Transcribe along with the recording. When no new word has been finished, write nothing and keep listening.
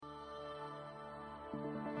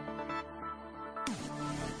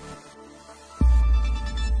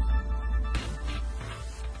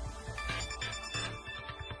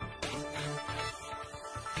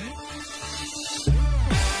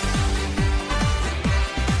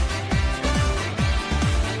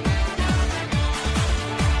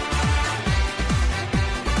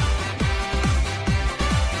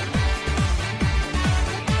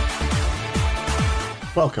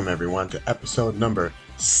Welcome everyone to episode number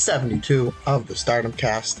 72 of the Stardom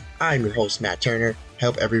Cast. I'm your host Matt Turner.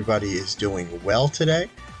 Hope everybody is doing well today.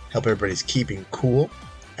 Hope everybody's keeping cool,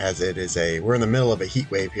 as we're in the middle of a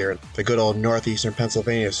heat wave here in the good old northeastern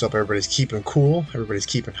Pennsylvania. So hope everybody's keeping cool, everybody's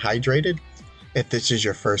keeping hydrated. If this is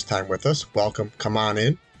your first time with us, welcome, come on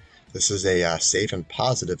in. This is a safe and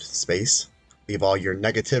positive space. Leave all your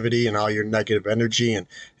negativity and all your negative energy and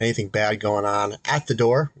anything bad going on at the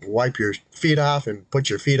door. Wipe your feet off and put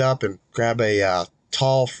your feet up and grab a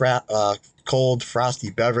tall, cold, frosty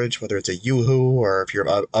beverage, whether it's a Yoo-Hoo or if you're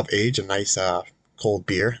of age, a nice cold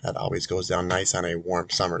beer. That always goes down nice on a warm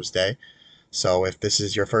summer's day. So if this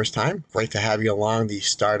is your first time, great to have you along the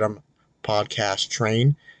Stardom podcast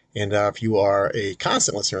train. And if you are a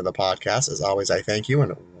constant listener of the podcast, as always, I thank you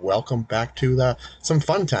and welcome back to some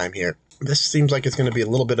fun time here. This seems like it's going to be a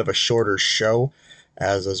little bit of a shorter show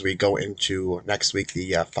as we go into next week,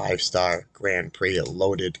 the 5-star Grand Prix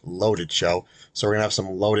loaded show. So we're going to have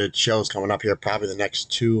some loaded shows coming up here probably the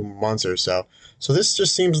next 2 months or so. So this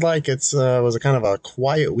just seems like it was a kind of a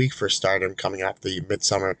quiet week for Stardom coming off the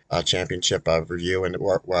MidSummer Championship review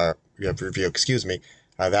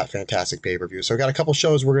that fantastic pay-per-view. So we've got a couple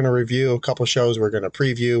shows we're going to review, a couple shows we're going to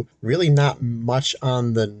preview. Really not much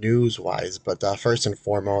on the news-wise, but first and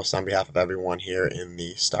foremost, on behalf of everyone here in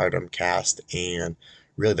the Stardom cast and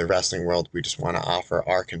really the wrestling world, we just want to offer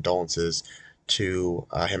our condolences to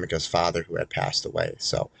Himika's father who had passed away.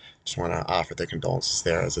 So just want to offer the condolences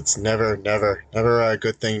there, as it's never a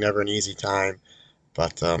good thing, never an easy time.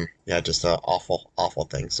 But just an awful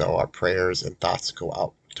thing. So our prayers and thoughts go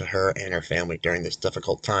out to her and her family during this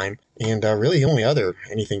difficult time. And really the only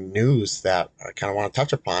anything news that I kind of want to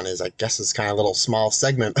touch upon is, I guess it's kind of a little small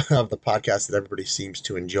segment of the podcast that everybody seems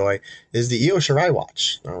to enjoy, is the Io Shirai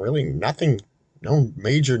watch. Really no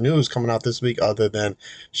major news coming out this week other than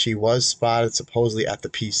she was spotted supposedly at the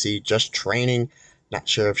PC just training. Not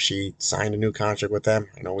sure if she signed a new contract with them.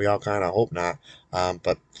 I know we all kind of hope not.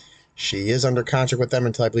 But she is under contract with them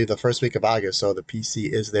until I believe the first week of August, so the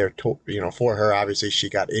PC is there for her. Obviously, she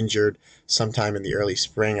got injured sometime in the early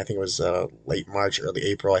spring. I think it was late March, early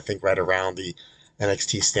April. I think right around the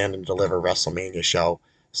NXT Stand and Deliver WrestleMania show.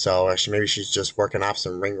 So maybe she's just working off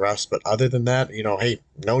some ring rust. But other than that, hey,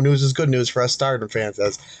 no news is good news for us Stardom fans,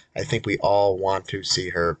 as I think we all want to see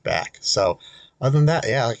her back. So other than that,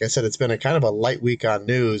 like I said, it's been a kind of a light week on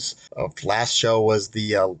news. Last show was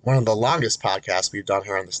the one of the longest podcasts we've done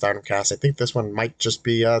here on the Stardom Cast. I think this one might just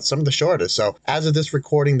be some of the shortest. So as of this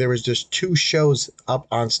recording, there was just 2 shows up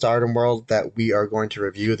on Stardom World that we are going to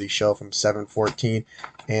review, the show from 7/14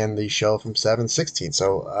 and the show from 7/16.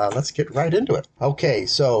 So let's get right into it. Okay,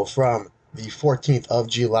 so from the 14th of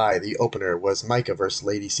July, the opener was Micah versus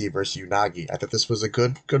Lady C versus Unagi. I thought this was a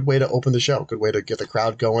good way to open the show. Good way to get the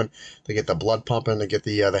crowd going, to get the blood pumping, to get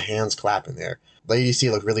the hands clapping there. Lady C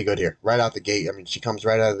looked really good here, right out the gate. I mean, she comes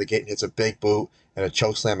right out of the gate and hits a big boot and a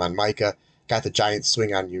chokeslam on Micah. Got the giant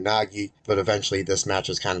swing on Unagi, but eventually this match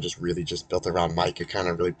was kind of just built around Micah, kind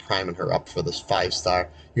of really priming her up for this 5-star.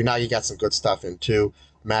 Unagi got some good stuff in too.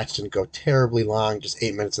 Match didn't go terribly long, just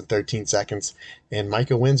 8 minutes and 13 seconds, and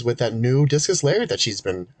Micah wins with that new discus lariat that she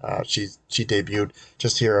debuted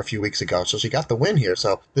just here a few weeks ago. So she got the win here.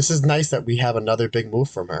 So this is nice that we have another big move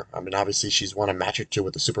from her. I mean, obviously she's won a match or 2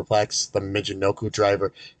 with the superplex. The Michinoku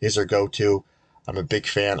driver is her go-to. I'm a big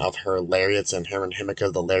fan of her lariats and her and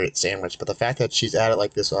Himika, the lariat sandwich. But the fact that she's added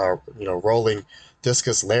like this, rolling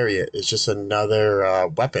discus lariat is just another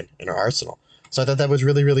weapon in her arsenal. So I thought that was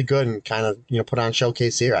really, really good and kind of, put on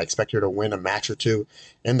showcase here. I expect her to win a match or 2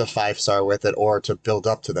 in the 5-star with it, or to build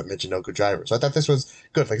up to the Michinoku driver. So I thought this was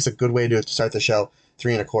good. Like, it's a good way to start the show.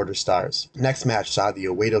 3.25 stars. Next match saw the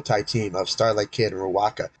Oedo Tai team of Starlight Kid and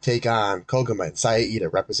Ruaka take on Koguma and Saya Ida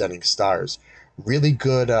representing Stars. Really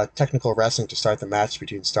good technical wrestling to start the match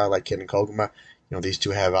between Starlight Kid and Koguma. These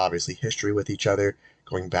two have obviously history with each other,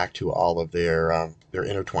 going back to all of their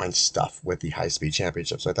intertwined stuff with the High Speed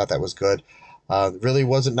Championship. So I thought that was good. Really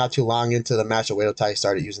wasn't not too long into the match, Oedo Tai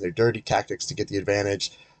started using their dirty tactics to get the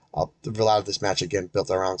advantage. A lot of this match, again, built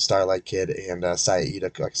around Starlight Kid and Saya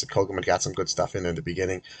Ida. Like I said, Koguma got some good stuff in the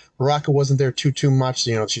beginning. Ruaka wasn't there too much.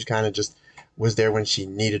 She kind of just was there when she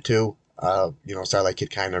needed to. Starlight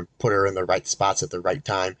Kid kind of put her in the right spots at the right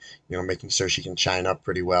time, making sure she can shine up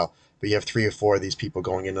pretty well. But you have 3 or 4 of these people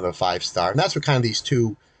going into the 5 star, and that's what kind of these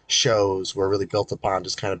two shows were really built upon,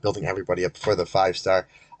 just kind of building everybody up for the 5 star.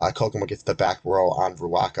 Kokomo gets the back row on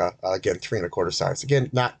Ruaka. Again, 3 1/4 stars. Again,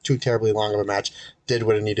 not too terribly long of a match. Did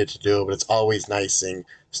what it needed to do, but it's always nice seeing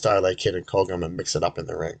Starlight Kid and Kokomo mix it up in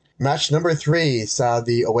the ring. Match number 3 saw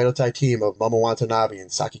the Oedo Tai team of Momo Watanabe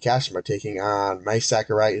and Saki Kashima taking on Mai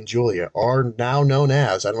Sakurai and Julia, or now known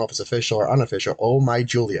as, I don't know if it's official or unofficial, Oh My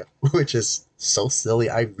Julia, which is so silly.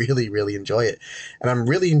 I really, really enjoy it. And I'm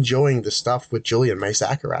really enjoying the stuff with Julia and Mai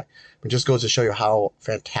Sakurai. It just goes to show you how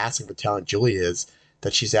fantastic of a talent Julia is,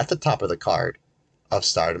 that she's at the top of the card of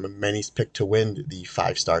Stardom, and many's picked to win the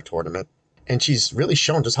 5 star tournament. And she's really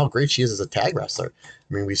shown just how great she is as a tag wrestler.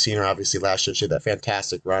 I mean, we've seen her obviously last year. She had that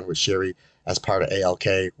fantastic run with Shiri as part of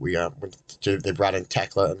ALK. When they brought in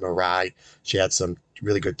Tekla and Mirai, she had some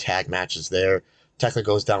really good tag matches there. Tekla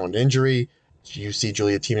goes down with injury. You see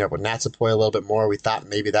Julia teaming up with Natsupoi a little bit more. We thought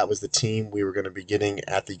maybe that was the team we were going to be getting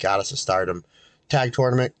at the Goddess of Stardom tag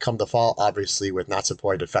tournament. Come the fall, obviously with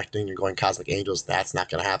Natsupoi defecting and going Cosmic Angels, that's not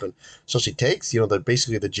going to happen. So she takes,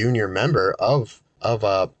 basically the junior member of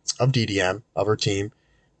DDM, of her team,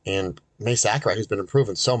 and Mai Sakurai, who's been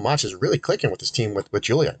improving so much, is really clicking with this team with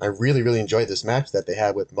Julia. I really, really enjoyed this match that they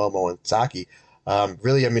had with Momo and Saki.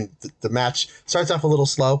 Really, I mean, the match starts off a little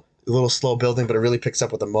slow building, but it really picks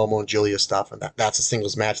up with the Momo and Julia stuff, and that's a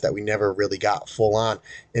singles match that we never really got full on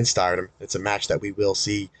in Stardom. It's a match that we will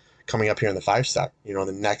see coming up here in the 5 star, in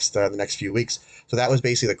the next few weeks. So that was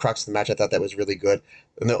basically the crux of the match. I thought that was really good.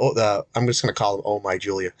 And I'm just going to call them Oh My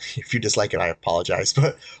Julia. If you dislike it, I apologize.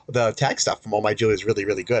 But the tag stuff from Oh My Julia is really,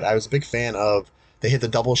 really good. I was a big fan of, they hit the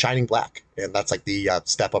double Shining Black, and that's like the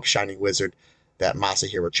step up Shining Wizard that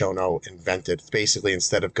Masahiro Chono invented. It's basically,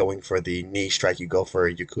 instead of going for the knee strike, you go for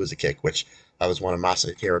a Yakuza kick, which that was one of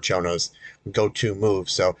Masahiro Chono's go-to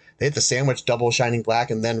moves. So they hit the sandwich double Shining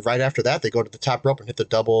Black, and then right after that, they go to the top rope and hit the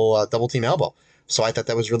double team elbow. So I thought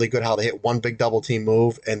that was really good how they hit one big double team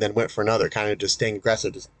move and then went for another, kind of just staying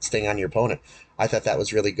aggressive, just staying on your opponent. I thought that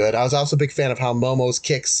was really good. I was also a big fan of how Momo's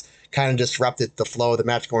kicks kind of disrupted the flow of the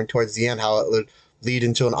match going towards the end, how it would lead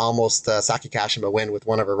into an almost Saki Kashima win with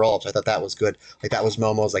one of her roll-ups. I thought that was good. Like, that was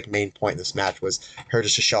Momo's main point in this match, was her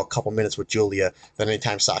just to show a couple minutes with Julia. Then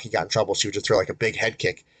anytime Saki got in trouble, she would just throw a big head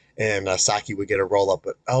kick, and Saki would get a roll-up.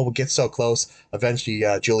 But we'll get so close. Eventually,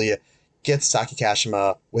 Julia gets Saki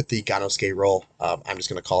Kashima with the Ganosuke roll. I'm just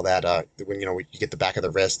going to call that when you get the back of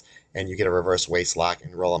the wrist and you get a reverse waist lock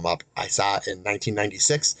and roll them up. I saw it in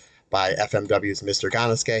 1996 by FMW's Mr.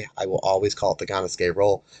 Ganosuke. I will always call it the Ganosuke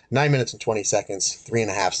roll. 9 minutes and 20 seconds,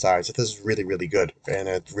 3.5 stars. This is really, really good, and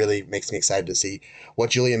it really makes me excited to see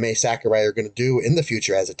what Julia and Mai Sakurai are going to do in the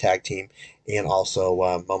future as a tag team, and also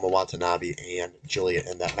Momo Watanabe and Julia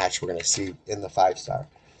in that match we're going to see in the 5-star.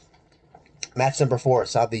 Match number 4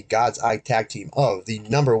 saw the God's Eye tag team of the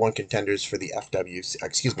 #1 contenders for the FWC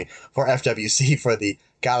for the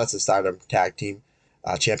Goddess of Stardom tag team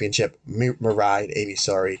championship, Mirai and Amy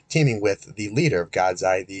Sori, teaming with the leader of God's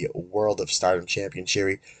Eye, the World of Stardom champion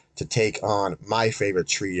Shiri, to take on my favorite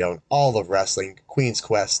trio in all of wrestling, Queen's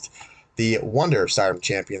Quest, the Wonder of Stardom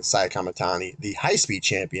champion Saya Kamatani, the High Speed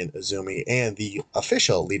champion Azumi, and the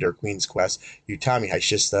official leader of Queen's Quest, Utami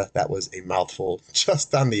Hayashishita. That was a mouthful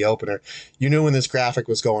just on the opener. You knew when this graphic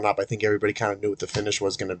was going up, I think everybody kind of knew what the finish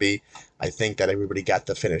was going to be. I think that everybody got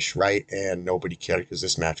the finish right, and nobody cared because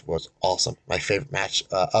this match was awesome. My favorite match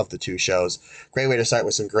of the two shows. Great way to start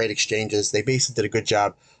with some great exchanges. They basically did a good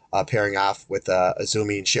job pairing off with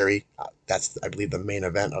Azumi and Shiri. That's, I believe, the main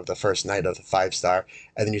event of the first night of the 5-star.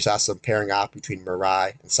 And then you saw some pairing off between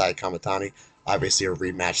Mirai and Saya Kamatani. Obviously, a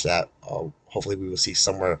rematch that hopefully we will see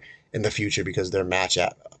somewhere in the future, because their match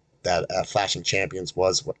at that Flashing Champions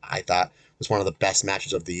was what I thought was one of the best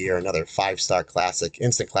matches of the year. Another 5-star classic,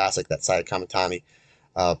 instant classic that Saya Kamatani,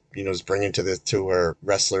 is bringing to her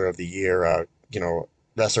Wrestler of the Year,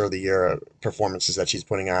 performances that she's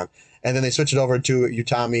putting on. And then they switched it over to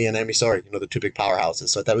Utami and Emi Sori, the two big powerhouses.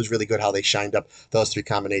 So that was really good how they shined up those three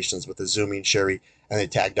combinations with Azumi and Shuri, and they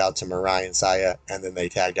tagged out to Mirai and Saya, and then they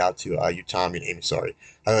tagged out to Utami and Emi Sori.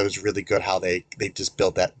 I thought it was really good how they just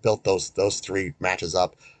built those three matches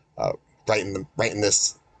up right in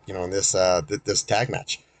this this tag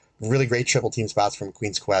match. Really great triple team spots from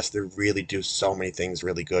Queen's Quest. They really do so many things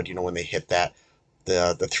really good. When they hit that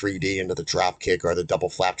the 3D into the drop kick, or the double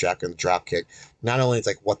flapjack and the drop kick. Not only it's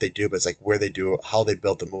what they do, but it's where they do, how they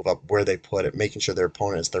build the move up, where they put it, making sure their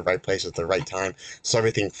opponent is the right place at the right time, so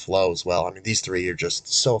everything flows well. I mean, these three are just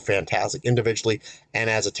so fantastic individually, and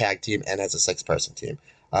as a tag team, and as a 6-person team.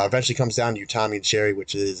 Eventually comes down to Utami and Sherry,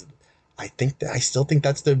 which is I still think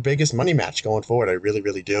that's the biggest money match going forward. I really,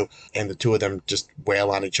 really do. And the two of them just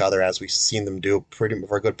wail on each other as we've seen them do pretty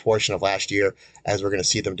for a good portion of last year, as we're going to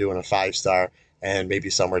see them do in a 5-star, and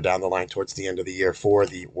maybe somewhere down the line towards the end of the year for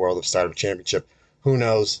the World of Stardom Championship. Who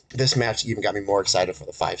knows? This match even got me more excited for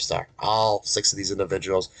the 5-star. All 6 of these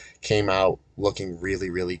individuals came out looking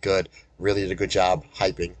really, really good. Really did a good job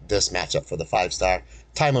hyping this matchup for the 5-star.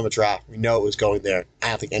 Time limit draw. We know it was going there. I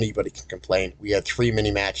don't think anybody can complain. We had 3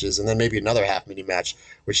 mini matches and then maybe another half mini match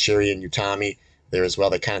with Shuri and Utami there as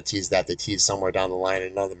well. They kind of teased that. They teased somewhere down the line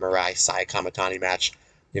another Mirai Sai Kamatani match.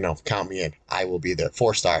 Count me in. I will be there.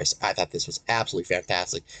 4 stars. I thought this was absolutely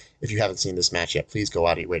fantastic. If you haven't seen this match yet, please go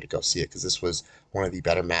out of your way to go see it, because this was one of the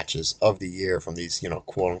better matches of the year from these,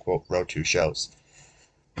 quote unquote Road 2 shows.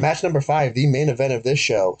 Match number 5, the main event of this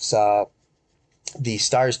show, saw the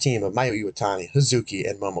Stars team of Mayu Iwatani, Hazuki,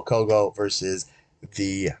 and Momo Kogo versus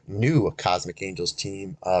the new Cosmic Angels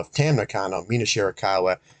team of Tam Nakano, Mina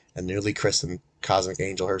Shirakawa, and newly christened Cosmic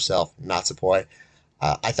Angel herself, Natsupoi.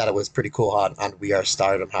 I thought it was pretty cool on We Are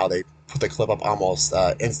Stardom how they put the clip up almost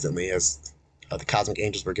instantly as the Cosmic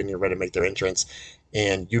Angels were getting ready to make their entrance,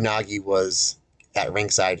 and Unagi was at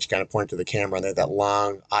ringside. She kind of pointed to the camera, and they had that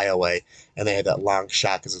long IOA, and they had that long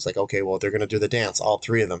shot because it's like, okay, well, they're going to do the dance, all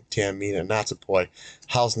 3 of them, Tam, Mina, and Natsupoi.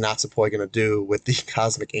 How's Natsupoi going to do with the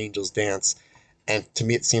Cosmic Angels dance? And to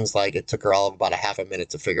me, it seems like it took her all of about a half a minute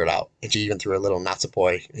to figure it out. And she even threw a little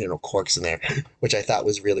Natsupoi, corks in there, which I thought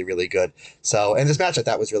was really, really good. So, and this match I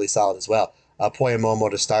thought was really solid as well. Poi and Momo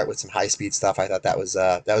to start with some high-speed stuff. I thought that was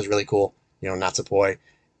really cool. Natsupoi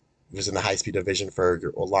was in the high-speed division for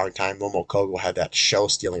a long time. Momo Kogo had that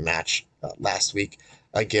show-stealing match last week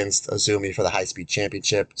against Azumi for the high-speed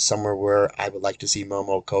championship, somewhere where I would like to see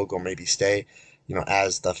Momo Kogo maybe stay,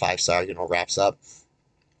 as the 5-star, wraps up.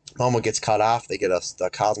 Momo gets cut off. The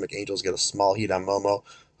Cosmic Angels get a small heat on Momo.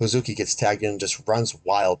 Hazuki gets tagged in and just runs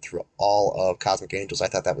wild through all of Cosmic Angels. I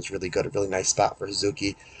thought that was really good. A really nice spot for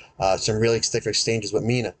Hazuki. Some really stiff exchanges with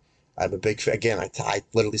Mina. I'm a big fan. Again, I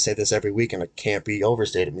literally say this every week, and it can't be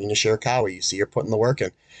overstated. Mina Shirakawa, you see her putting the work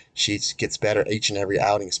in. She gets better each and every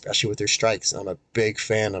outing, especially with her strikes. I'm a big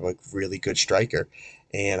fan of a really good striker,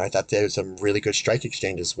 and I thought there was some really good strike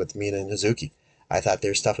exchanges with Mina and Hazuki. I thought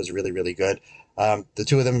their stuff was really, really good. The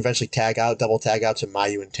two of them eventually double tag out to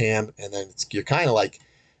Mayu and Tam, and then you're kind of like,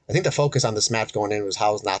 I think the focus on this match going in was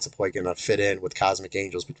how is Natsupoi going to fit in with Cosmic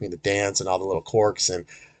Angels between the dance and all the little corks and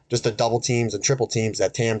just the double teams and triple teams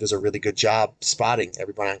that Tam does a really good job spotting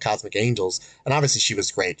everybody on Cosmic Angels. And obviously she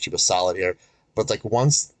was great. She was solid here. But like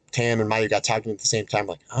once Tam and Mayu got talking at the same time,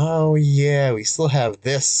 like, oh yeah, we still have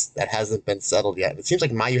this that hasn't been settled yet. And it seems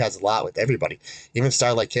like Mayu has a lot with everybody. Even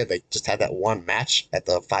Starlight Kid, they just had that one match at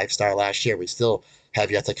the 5-star last year. We still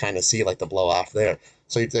have yet to kind of see like the blow off there.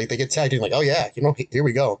 So they get tagged in like, oh yeah, here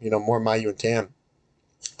we go. More Mayu and Tam.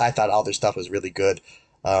 I thought all their stuff was really good.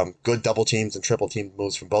 Good double teams and triple team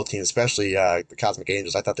moves from both teams, especially the Cosmic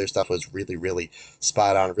Angels. I thought their stuff was really, really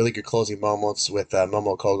spot on. Really good closing moments with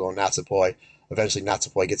Momo Kogo and Natsupoi. Eventually,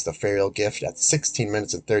 Natsupoi gets the Ferial Gift at 16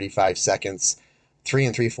 minutes and 35 seconds. 3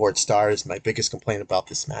 3/4 stars. My biggest complaint about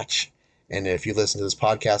this match. And if you listen to this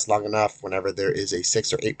podcast long enough, whenever there is a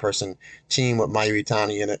 6 or 8 person team with Mayu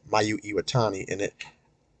Iwatani in it,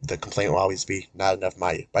 the complaint will always be not enough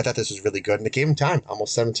Mayu. But I thought this was really good, and it gave him time,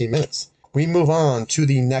 almost 17 minutes. We move on to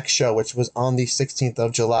the next show, which was on the 16th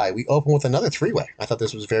of July. We open with another 3-way. I thought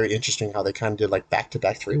this was very interesting how they kind of did like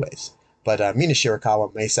back-to-back 3-ways. But Mina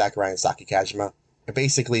Shirakawa, Mei Sakurai, and Saki Kajima. And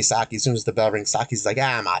basically, Saki, as soon as the bell rings, Saki's like,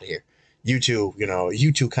 I'm out of here. You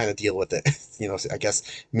two kind of deal with it. I guess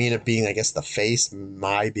Mina being, the face,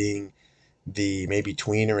 Mai being the maybe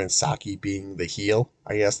tweener, and Saki being the heel.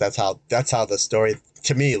 I guess that's how the story,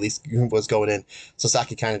 to me at least, was going in. So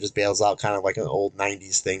Saki kind of just bails out, kind of like an old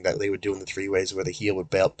 90s thing that they would do in the 3-ways where the heel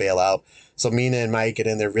would bail out. So Mina and Mai get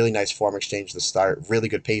in there, really nice form exchange to start, really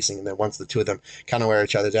good pacing, and then once the two of them kind of wear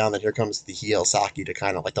each other down, then here comes the heel, Saki, to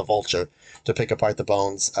kind of like the vulture, to pick apart the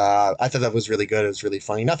bones. I thought that was really good. It was really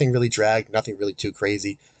funny. Nothing really dragged, nothing really too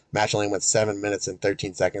crazy. Match only went 7 minutes and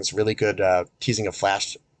 13 seconds. Really good teasing of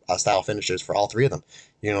Flash style finishes for all 3 of them.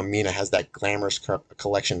 Mina has that glamorous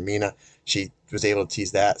collection. Mina, she was able to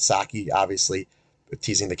tease that. Saki, obviously,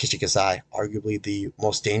 teasing the Kishikasai, arguably the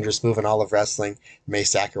most dangerous move in all of wrestling. Mei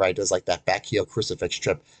Sakurai does like that back heel crucifix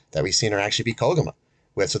trip that we've seen her actually beat Koguma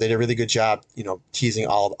with. So they did a really good job, teasing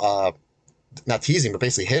not teasing, but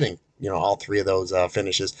basically hitting, all 3 of those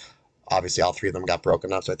finishes. Obviously, all 3 of them got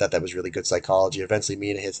broken up, so I thought that was really good psychology. Eventually,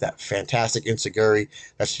 Mina hits that fantastic Insuguri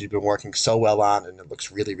that she's been working so well on, and it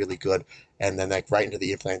looks really, really good. And then right into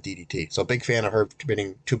the implant DDT. So big fan of her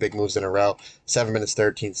committing 2 big moves in a row. 7 minutes,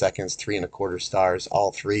 13 seconds, 3 1/4 stars,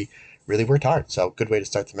 all 3. really worked hard. So good way to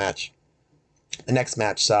start the match. The next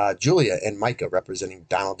match saw Julia and Micah representing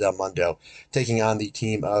Donald Del Mundo taking on the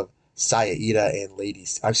team of Saya Ida and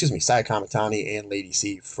Saya Kamatani and Lady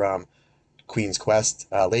C from Queen's Quest.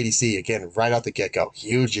 Lady C, again, right out the get-go,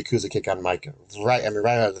 huge Yakuza kick on Micah. Right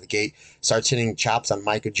out of the gate, starts hitting chops on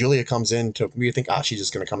Micah. Julia comes in to, you think, she's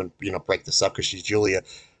just going to come and, break this up because she's Julia.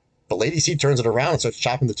 But Lady C turns it around and starts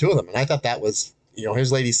chopping the two of them. And I thought that was,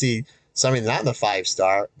 here's Lady C, somebody not in the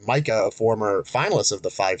 5-star. Micah, a former finalist of the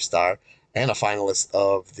 5-star and a finalist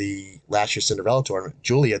of the last year's Cinderella tournament.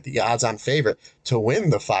 Julia, the odds-on favorite to win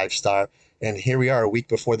the 5-star. And here we are a week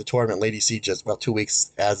before the tournament. Lady C 2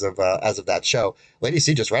 weeks as of that show. Lady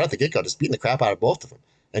C just right at the get-go, just beating the crap out of both of them.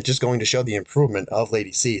 And just going to show the improvement of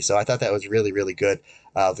Lady C. So I thought that was really, really good.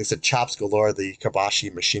 Like I said, chops galore, the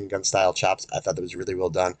Kabashi machine gun style chops. I thought that was really well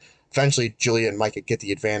done. Eventually, Julia and Micah get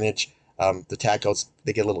the advantage. The tag goes,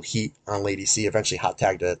 they get a little heat on Lady C. Eventually, hot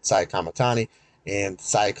tag to Saya Kamatani. And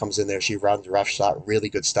Saya comes in there. She runs a rough shot. Really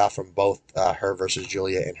good stuff from both her versus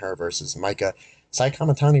Julia and her versus Micah. Saya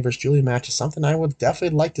Kamatani versus Julia match is something I would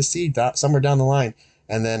definitely like to see somewhere down the line.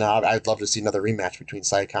 And then I'd love to see another rematch between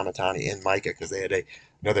Saya Kamatani and Micah because they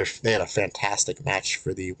had a fantastic match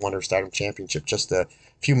for the Wonder of Stardom Championship just a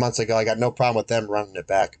few months ago. I got no problem with them running it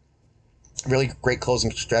back. Really great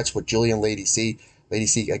closing stretch with Julia and Lady C. Lady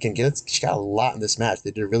C, again, she got a lot in this match.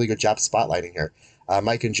 They did a really good job spotlighting her.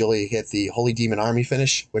 Mike and Julia hit the Holy Demon Army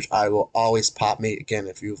finish, which I will always pop me. Again,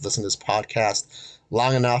 if you've listened to this podcast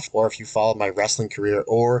long enough, or if you followed my wrestling career,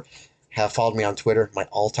 or have followed me on Twitter, my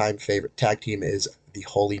all-time favorite tag team is the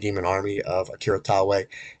Holy Demon Army of Akira Taue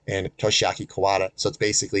and Toshiaki Kawada. So it's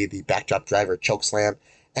basically the backdrop driver chokeslam.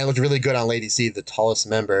 And it looked really good on Lady C, the tallest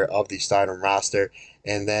member of the Stardom roster.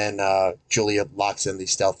 And then Julia locks in the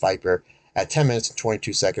Stealth Viper at 10 minutes and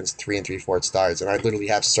 22 seconds, 3 3/4 stars. And I literally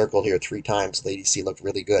have circled here 3 times. Lady C looked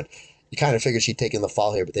really good. You kind of figured she'd taken the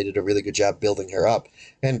fall here, but they did a really good job building her up.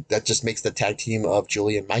 And that just makes the tag team of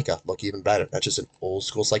Julia and Micah look even better. That's just an old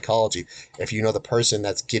school psychology. If you know the person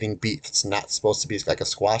that's getting beat, it's not supposed to be like a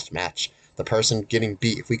squash match. The person getting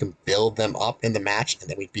beat, if we can build them up in the match and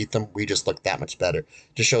then we beat them, we just look that much better.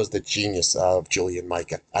 Just shows the genius of Julia and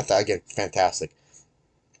Micah. I thought, again, fantastic.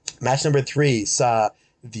 Match number 3 saw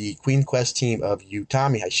the Queen Quest team of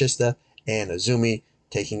Utami Hayashishita and Azumi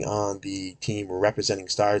taking on the team representing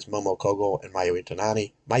stars Momo Kogo and Mayu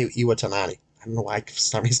Iwatanani. I don't know why, for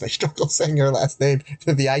some reason, I struggle saying her last name.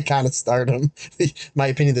 The icon of Stardom. My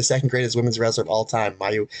opinion, the second greatest women's wrestler of all time,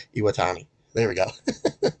 Mayu Iwatani. There we go.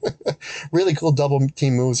 Really cool double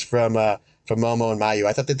team moves from Momo and Mayu.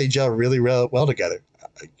 I thought that they gel really well together.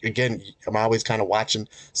 Again, I'm always kind of watching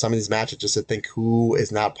some of these matches just to think who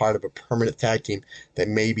is not part of a permanent tag team that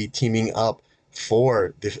may be teaming up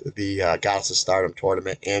for the Goddess of Stardom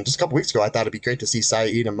tournament. And just a couple weeks ago, I thought it'd be great to see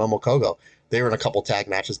Saeed and Momo Kogo. They were in a couple tag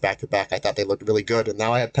matches back to back. I thought they looked really good, and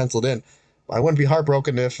now I have penciled in. I wouldn't be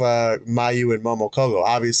heartbroken if Mayu and Momo Kogo.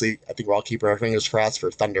 Obviously, I think we're all keeping our fingers crossed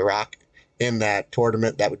for Thunder Rock in that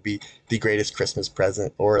tournament. That would be the greatest Christmas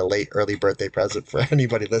present or a late early birthday present for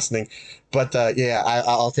anybody listening. But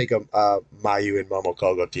I'll take a Mayu and Momo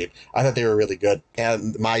Kogo team. I thought they were really good,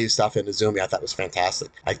 and Mayu stuff in Azumi I thought was fantastic.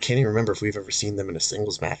 I can't even remember if we've ever seen them in a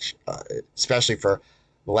singles match, especially for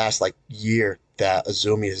the last year that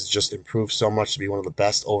Azumi has just improved so much to be one of the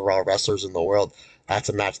best overall wrestlers in the world. That's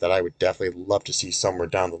a match that I would definitely love to see somewhere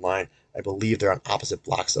down the line. I believe they're on opposite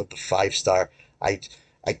blocks of the 5-star.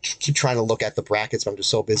 I keep trying to look at the brackets, but I'm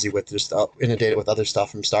just so busy with just inundated with other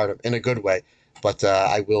stuff from Stardom in a good way. But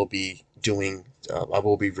I will be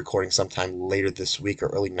recording sometime later this week or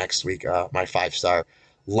early next week my 5-star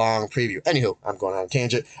long preview. Anywho, I'm going on a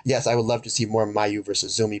tangent. Yes, I would love to see more Mayu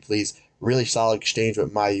versus Zumi, please. Really solid exchange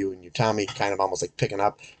with Mayu and Utami, kind of almost like picking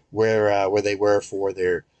up where they were for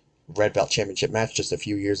their Red Belt Championship match just a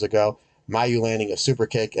few years ago. Mayu landing a super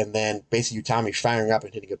kick, and then basically Utami firing up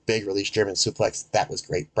and hitting a big release German suplex. That was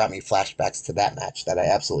great. Brought me flashbacks to that match that I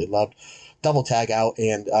absolutely loved. Double tag out,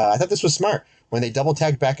 and I thought this was smart. When they double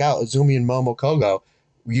tagged back out, Azumi and Momo Kogo,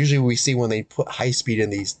 usually we see when they put high speed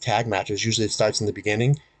in these tag matches, usually it starts in the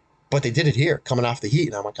beginning, but they did it here, coming off the heat,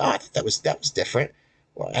 and I'm like, I thought that was different.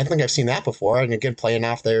 Well, I think I've seen that before, and again, playing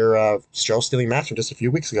off their stroll stealing match from just a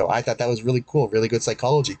few weeks ago. I thought that was really cool, really good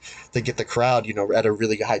psychology to get the crowd, at a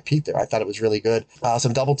really high peak there. I thought it was really good.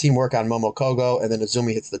 Some double team work on Momo Kogo, and then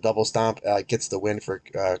Azumi hits the double stomp, gets the win for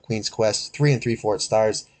Queen's Quest, 3 3/4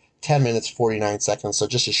 stars, 10 minutes, 49 seconds, so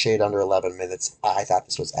just a shade under 11 minutes. I thought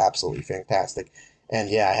this was absolutely fantastic. And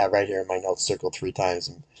yeah, I have right here in my notes circled 3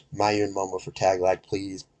 times. Mayu and Momo for Tag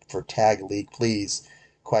League, please.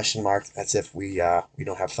 Question mark. That's if we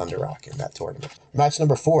don't have Thunder Rock in that tournament. Match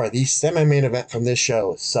number 4, the semi-main event from this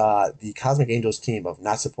show, saw the Cosmic Angels team of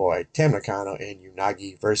Natsupoi, Tam Nakano, and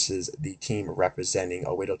Unagi versus the team representing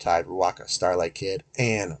Oedo Tide, Ruaka, Starlight Kid,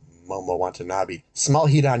 and Momo Watanabe. Small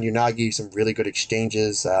heat on Unagi, some really good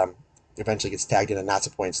exchanges. Eventually gets tagged in a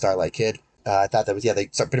Natsupoi and Starlight Kid. I thought that was, they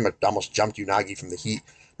pretty much almost jumped Unagi from the heat,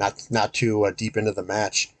 not too deep into the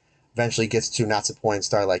match. Eventually gets to Natsupoi and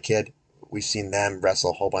Starlight Kid. We've seen them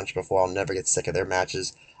wrestle a whole bunch before. I'll never get sick of their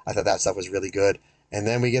matches. I thought that stuff was really good. And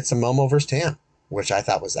then we get some Momo versus Tam, which I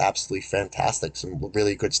thought was absolutely fantastic. Some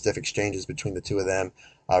really good stiff exchanges between the two of them.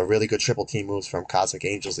 Really good triple team moves from Cosmic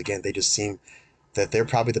Angels. Again, they just seem that they're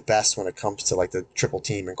probably the best when it comes to like the triple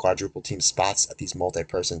team and quadruple team spots at these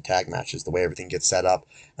multi-person tag matches. The way everything gets set up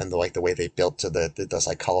and the way they built to the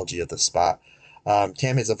psychology of the spot.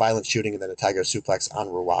 Tam hits a violent shooting and then a Tiger suplex on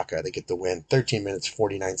Ruaka. They get the win. 13 minutes,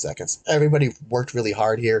 49 seconds. Everybody worked really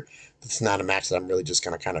hard here. It's not a match that I'm really just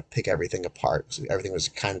going to kind of pick everything apart. So everything was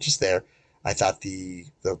kind of just there. I thought the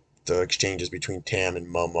exchanges between Tam and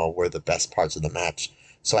Momo were the best parts of the match.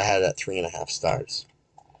 So I had it at 3.5 stars.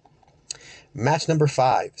 Match number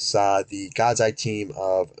 5 saw the God's Eye team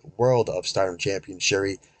of World of Stardom champion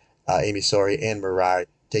Shuri, Amy Sori, and Mirai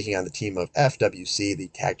taking on the team of FWC, the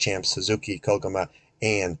tag champs Suzuki, Koguma,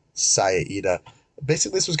 and Saya Ida.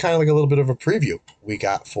 Basically, this was kind of like a little bit of a preview we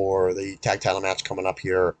got for the tag title match coming up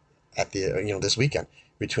here at the this weekend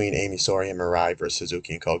between Amy Sori and Mirai versus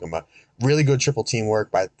Suzuki and Koguma. Really good triple team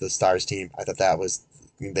work by the Stars team. I thought that was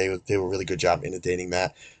they were a really good job inundating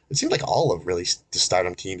that. It seemed like all of really the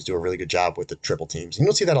Stardom teams do a really good job with the triple teams. You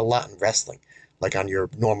don't see that a lot in wrestling, like on your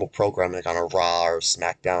normal program, like on a Raw or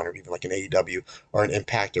SmackDown or even like an AEW or an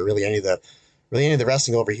Impact or really any of the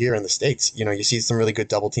wrestling over here in the States. You see some really good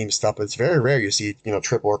double team stuff, but it's very rare you see,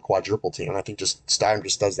 triple or quadruple team. And I think just Stardom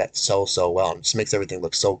just does that so well. And it just makes everything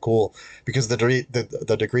look so cool because the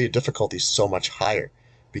degree of difficulty is so much higher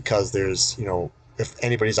because there's, if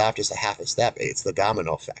anybody's off just a half a step, it's the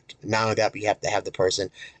domino effect. Not only that, but you have to have the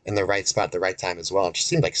person in the right spot at the right time as well. It just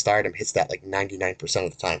seems like Stardom hits that like 99%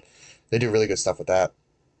 of the time. They do really good stuff with that.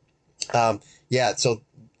 So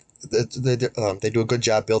they do a good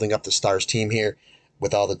job building up the Stars team here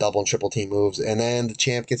with all the double and triple team moves. And then the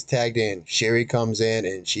champ gets tagged in. Sherry comes in,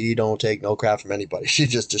 and she don't take no crap from anybody. She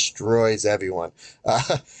just destroys everyone.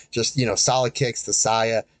 Solid kicks to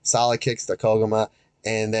Saya, solid kicks to Koguma.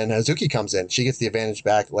 And then Hazuki comes in. She gets the advantage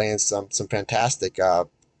back, lands some fantastic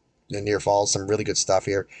near falls, some really good stuff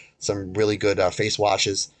here. Some really good face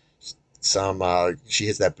washes. She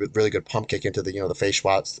hits that really good pump kick into the face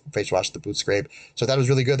wash, the boot scrape. So that was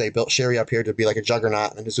really good. They built Sherry up here to be like a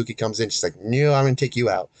juggernaut, and Hazuki comes in. She's like, "No, I'm gonna take you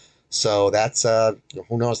out." So that's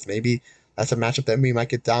who knows? Maybe that's a matchup that we might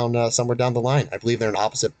get down somewhere down the line. I believe they're in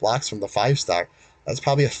opposite blocks from the 5-star. That's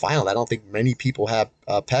probably a final. I don't think many people have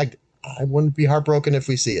pegged. I wouldn't be heartbroken if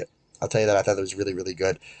we see it. I'll tell you that. I thought it was really, really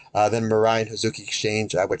good. Then Mirai and Hazuki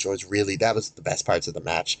exchange, which was that was the best parts of the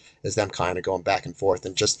match, is them kind of going back and forth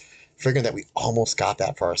and just figuring that we almost got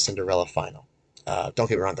that for our Cinderella final. Don't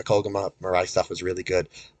get me wrong, the Koguma Mirai stuff was really good,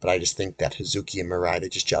 but I just think that Hazuki and Mirai, they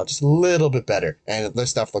just gelled just a little bit better, and this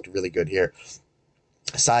stuff looked really good here.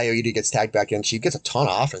 Saya Ida gets tagged back in. She gets a ton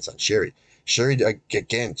of offense on Shuri. Shuri,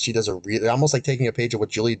 again, she does almost like taking a page of what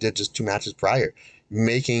Julie did just 2 matches prior,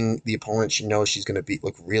 making the opponent she knows she's going to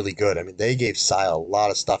look really good. I mean, they gave Saya a lot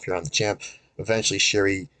of stuff here on the champ. Eventually,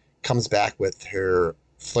 Shuri comes back with her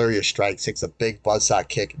flurry of strikes, takes a big buzzsaw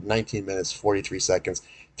kick, 19 minutes, 43 seconds,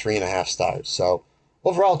 3.5 stars. So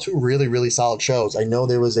overall, 2 really, really solid shows. I know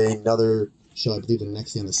there was another show, I believe the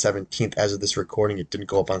next day on the 17th. As of this recording, it didn't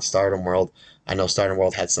go up on Stardom World. I know Stardom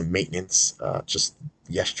World had some maintenance just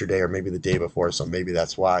yesterday or maybe the day before, so maybe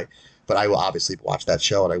that's why. But I will obviously watch that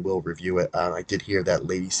show and I will review it. I did hear that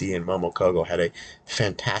Lady C and Momo Kogo had a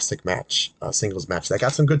fantastic match, singles match that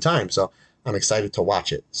got some good time. So I'm excited to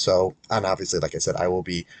watch it. So, and obviously, like I said, I will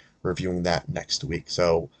be reviewing that next week.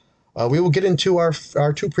 So we will get into our 2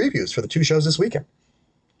 previews for the 2 shows this weekend.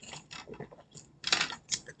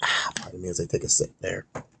 Pardon me as I take a sip there.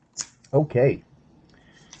 Okay.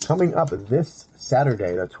 Coming up this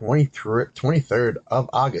Saturday, the 23rd of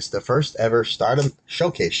August, the first ever Stardom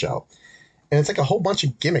Showcase show. And it's like a whole bunch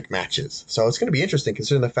of gimmick matches. So it's going to be interesting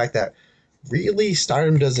considering the fact that really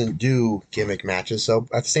Stardom doesn't do gimmick matches. So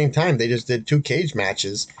at the same time, they just did 2 cage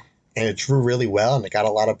matches and it drew really well and it got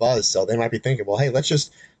a lot of buzz. So they might be thinking, well, hey, let's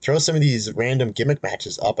just throw some of these random gimmick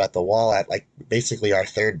matches up at the wall at like basically our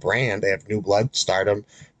 3rd brand. They have New Blood, Stardom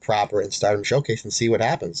Proper, and Stardom Showcase and see what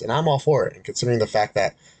happens. And I'm all for it. And considering the fact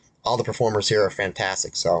that all the performers here are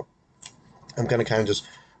fantastic. So I'm going to kind of just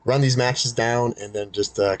run these matches down and then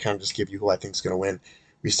just kind of just give you who I think is going to win.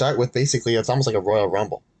 We start with basically it's almost like a Royal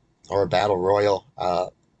Rumble or a Battle Royal.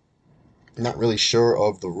 Not really sure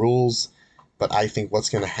of the rules, but I think what's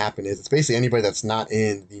going to happen is it's basically anybody that's not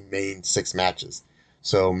in the main six matches.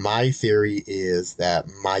 So my theory is that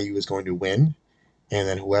Mayu is going to win, and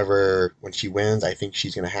then whoever, when she wins, I think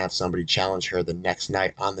she's going to have somebody challenge her the next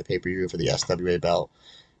night on the pay-per-view for the SWA belt.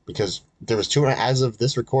 Because there was two, as of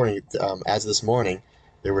this recording, as of this morning,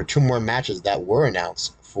 there were two more matches that were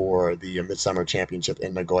announced for the MidSummer Championship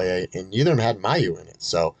in Nagoya, and neither of them had Mayu in it.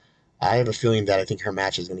 So I have a feeling that I think her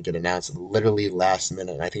match is going to get announced literally last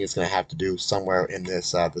minute, and I think it's going to have to do somewhere in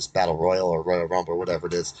this Battle Royal or Royal Rumble or whatever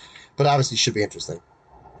it is. But obviously, should be interesting.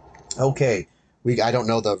 Okay, I don't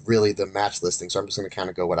know the match listing, so I'm just going to kind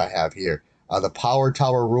of go what I have here. The Power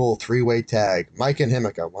Tower Rule three-way tag: Mike and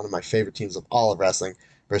Himika, one of my favorite teams of all of wrestling,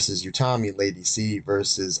 versus Utami and Lady C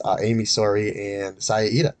versus Amy Sori and Saya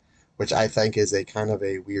Ida, which I think is a kind of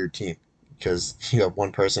a weird team because you have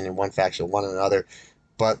one person in one faction, one in another,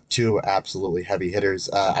 but two absolutely heavy hitters.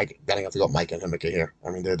 Then I have to go with Mike and Himika here.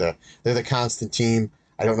 I mean, they're the constant team.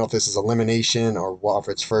 I don't know if this is elimination or what, if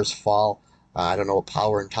it's first fall. I don't know what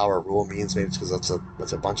power and tower rule means. Maybe it's because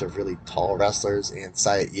it's a bunch of really tall wrestlers, and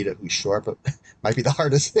Saya Ida, who's short, but might be the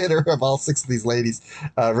hardest hitter of all six of these ladies.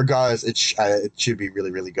 Regardless, it should be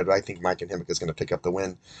really, really good. But I think Mike and Himika is going to pick up the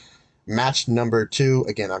win. Match number 2.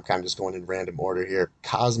 Again, I'm kind of just going in random order here.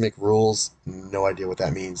 Cosmic Rules. No idea what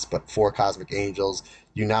that means, but 4 Cosmic Angels.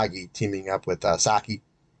 Unagi teaming up with Saki.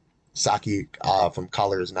 Saki from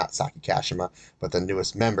Colors, not Saki Kashima, but the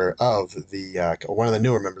newest member of one of the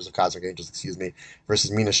newer members of Cosmic Angels, excuse me, versus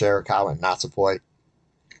Mina Shirakawa and Natsupoi.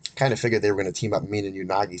 Kind of figured they were going to team up Mina and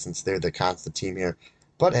Unagi since they're the constant team here.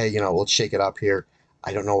 But hey, we'll shake it up here.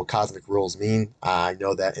 I don't know what Cosmic Rules mean. I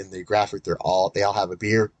know that in the graphic they all have a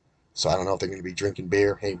beer, so I don't know if they're going to be drinking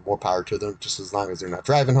beer. Hey, more power to them, just as long as they're not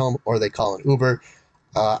driving home or they call an Uber.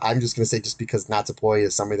 I'm just going to say just because Natsupoi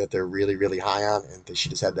is somebody that they're really, really high on, and she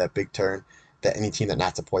just had that big turn, that any team that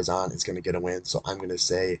Natsupoi's on is going to get a win. So I'm going to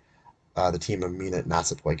say the team of Mina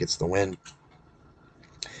Natsupoi gets the win.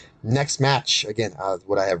 Next match, again,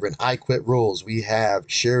 what I have written, I Quit Rules. We have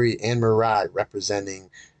Sherry and Mirai representing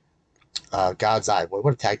God's Eye.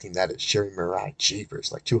 What a tag team that is. Sherry Mirai,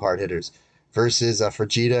 jeepers, like two hard hitters, versus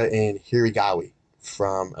Fujita and Hirigawi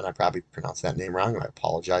and I probably pronounced that name wrong, and I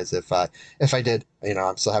apologize if I did.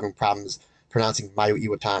 I'm still having problems pronouncing Mayu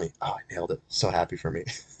Iwatani. Oh, I nailed it. So happy for me.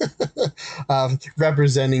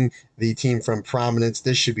 Representing the team from Prominence.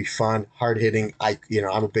 This should be fun, hard hitting. I'm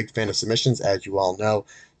a big fan of submissions, as you all know.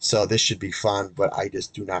 So this should be fun, but I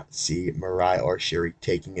just do not see Mirai or Sherry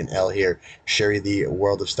taking an L here. Sherry, the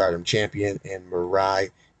World of Stardom champion, and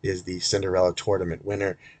Mirai is the Cinderella tournament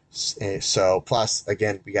winner. So, plus,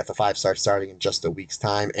 again, we got the 5-star starting in just a week's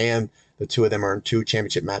time, and the two of them are in 2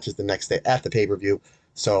 championship matches the next day at the pay-per-view.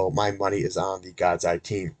 So my money is on the God's Eye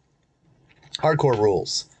team. Hardcore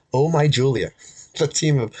Rules. Oh my Julia. The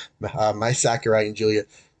team of Mai Sakurai and Julia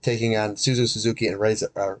taking on Suzu Suzuki and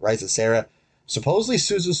Raiza Sarah. Supposedly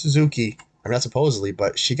Suzu Suzuki, not supposedly,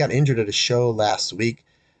 but she got injured at a show last week.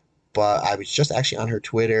 But I was just actually on her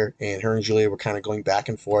Twitter, and her and Julia were kind of going back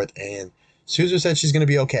and forth, and Suzu said she's going to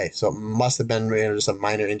be okay. So it must have been just a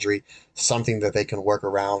minor injury, something that they can work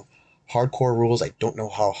around. Hardcore Rules, I don't know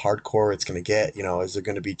how hardcore it's going to get. Is there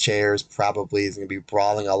going to be chairs? Probably. Is it going to be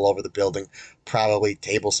brawling all over the building? Probably.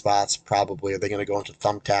 Table spots? Probably. Are they going to go into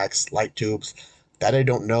thumbtacks, light tubes? That I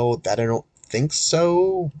don't know. That I don't think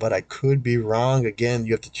so, but I could be wrong. Again,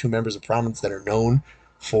 you have the 2 members of Prominence that are known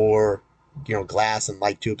for, glass and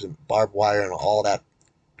light tubes and barbed wire and all that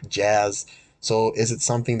jazz. So is it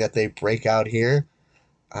something that they break out here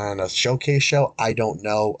on a showcase show? I don't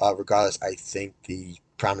know. Regardless, I think the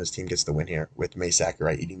Prominence team gets the win here with Mai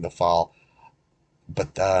Sakurai eating the fall.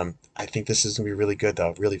 But I think this is going to be really good,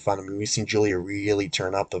 though. Really fun. I mean, we've seen Julia really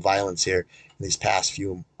turn up the violence here in these past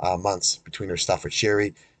few months between her stuff with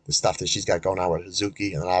Sherry, the stuff that she's got going on with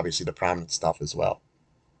Hazuki, and then obviously the Prominence stuff as well.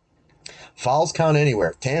 Falls Count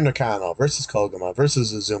Anywhere. Tam Nakano versus Koguma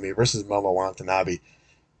versus Izumi versus Momo Watanabe.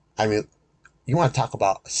 I mean, you want to talk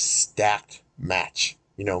about a stacked match.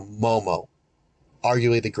 Momo,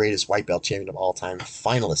 arguably the greatest white belt champion of all time,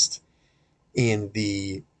 finalist in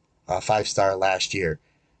the 5-star last year,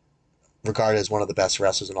 regarded as one of the best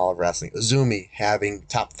wrestlers in all of wrestling. Izumi having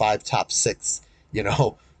top 5, top 6,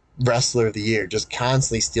 wrestler of the year, just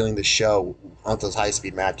constantly stealing the show on those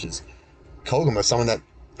high-speed matches. Koguma, someone that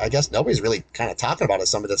I guess nobody's really kind of talking about as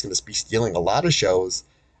somebody that's going to be stealing a lot of shows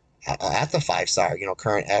at the 5-star.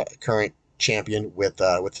 Current champion with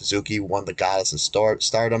Hazuki, won the Goddess of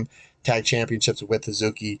Stardom tag championships with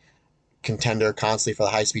Hazuki, contender constantly for the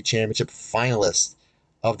high speed championship, finalist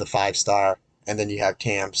of the 5-star. And then you have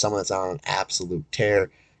Tam, someone that's on an absolute tear.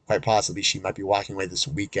 Quite possibly she might be walking away this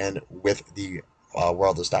weekend with the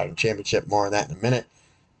World of Stardom Championship. More on that in a minute.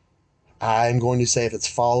 I'm going to say if it's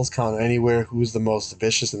Falls Count Anywhere, who's the most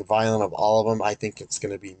vicious and violent of all of them, I think it's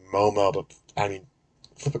going to be Momo. But, I mean,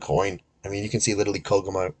 flip a coin. I mean, you can see literally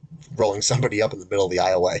Koguma rolling somebody up in the middle of the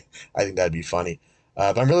aisleway. I think that'd be funny.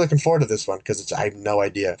 But I'm really looking forward to this one because I have no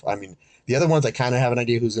idea. I mean, the other ones I kind of have an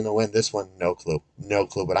idea who's going to win. This one, no clue. No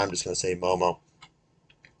clue, but I'm just going to say Momo.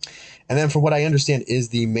 And then from what I understand is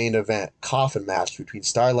the main event coffin match between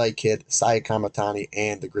Starlight Kid, Saya Kamatani,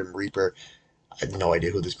 and the Grim Reaper. I have no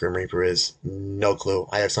idea who this Grim Reaper is. No clue.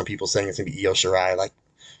 I have some people saying it's going to be Io Shirai. Like,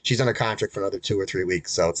 she's under contract for another 2 or 3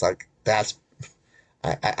 weeks. So it's like, that's...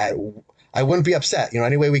 I wouldn't be upset.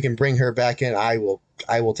 Any way we can bring her back in, I will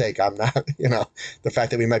take. I'm not, the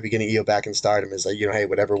fact that we might be getting Io back in Stardom is like, hey,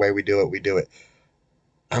 whatever way we do it, we do it.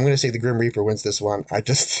 I'm going to say the Grim Reaper wins this one. I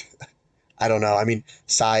don't know. I mean,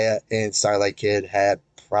 Saya and Starlight Kid had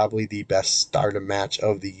probably the best Stardom match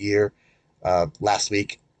of the year last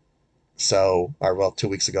week. So, or well, 2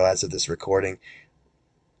 weeks ago as of this recording.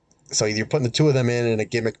 So you're putting the two of them in a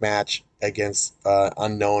gimmick match against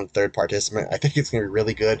unknown third participant. I think it's going to be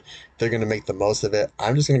really good. They're going to make the most of it.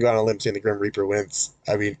 I'm just going to go on a limb saying the Grim Reaper wins.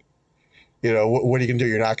 I mean, what are you going to do?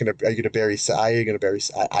 Are you going to bury Saya? Are you going to bury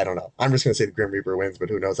Saya? I don't know. I'm just going to say the Grim Reaper wins, but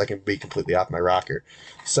who knows? I can be completely off my rocker.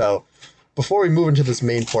 So before we move into this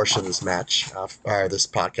main portion of this match, or this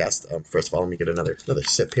podcast, first of all, let me get another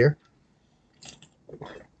sip here.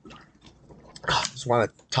 I just want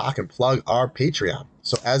to talk and plug our Patreon.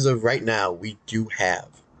 So as of right now, we do have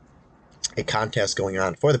a contest going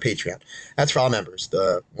on for the Patreon. That's for all members.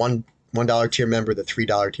 The $1 tier member, the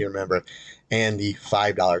 $3 tier member, and the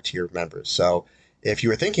 $5 tier members. So if you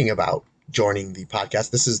were thinking about joining the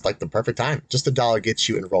podcast, this is like the perfect time. Just $1 gets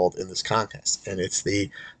you enrolled in this contest. And it's the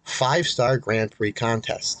 5-star Grand Prix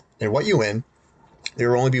contest. And what you win,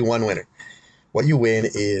 there will only be one winner. What you win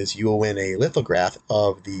is you will win a lithograph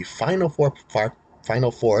of the final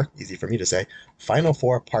four, easy for me to say, final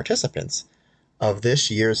four participants of this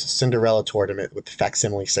year's Cinderella tournament with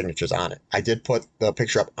facsimile signatures on it. I did put the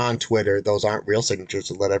picture up on Twitter. Those aren't real signatures,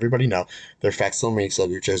 to let everybody know. They're facsimile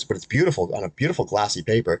signatures, but it's beautiful, on a beautiful glossy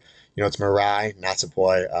paper. It's Mirai,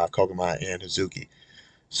 Natsupoi, Koguma, and Hazuki.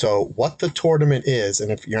 So what the tournament is,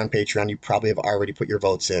 and if you're on Patreon, you probably have already put your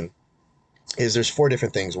votes in, is there's 4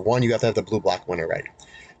 different things. 1, you have to have the blue-black winner right.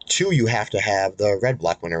 2, you have to have the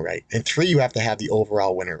red-black winner right. And 3, you have to have the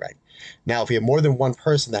overall winner right. Now, if you have more than one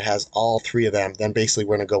person that has all 3 of them, then basically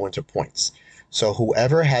we're going to go into points. So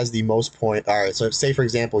whoever has the most points, all right, so say, for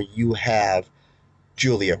example, you have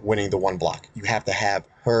Julia winning the 1 block. You have to have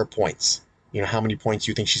her points. How many points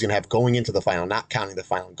you think she's going to have going into the final, not counting the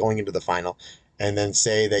final, going into the final. And then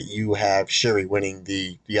say that you have Shuri winning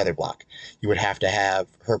the other block. You would have to have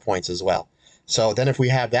her points as well. So then if we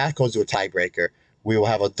have that goes to a tiebreaker, we will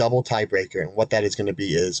have a double tiebreaker. And what that is going to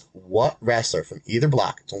be is what wrestler from either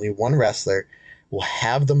block, it's only one wrestler, will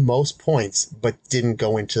have the most points but didn't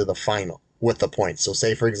go into the final with the points. So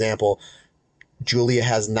say, for example, Julia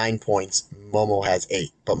has 9 points, Momo has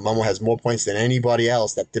 8. But Momo has more points than anybody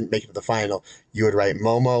else that didn't make it to the final. You would write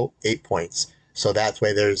Momo 8 points. So that's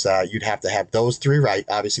why there's you'd have to have those 3 right.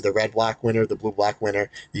 Obviously, the red-black winner, the blue-black winner,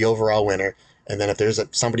 the overall winner. And then if there's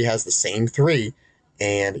somebody has the same 3,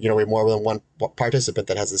 and we have more than one participant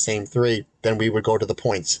that has the same 3, then we would go to the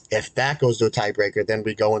points. If that goes to a tiebreaker, then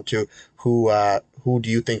we go into who do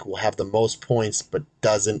you think will have the most points but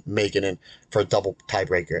doesn't make it in for a double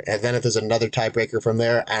tiebreaker. And then if there's another tiebreaker from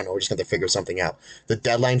there, I don't know, we're just going to figure something out. The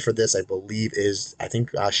deadline for this, I believe, I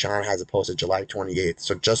think Sean has it posted July 28th,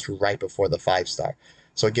 so just right before the 5-star.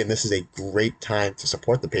 So again, this is a great time to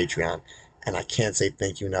support the Patreon. And I can't say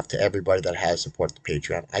thank you enough to everybody that has supported the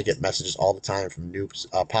Patreon. I get messages all the time from new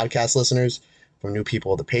podcast listeners, from new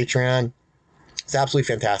people of the Patreon. It's absolutely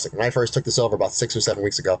fantastic. When I first took this over about 6 or 7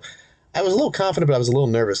 weeks ago, I was a little confident, but I was a little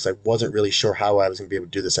nervous. I wasn't really sure how I was going to be able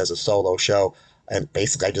to do this as a solo show. And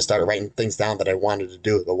basically, I just started writing things down that I wanted to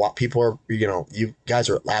do. People are, you guys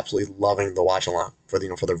are absolutely loving the watch along for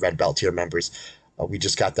the red belt tier members. We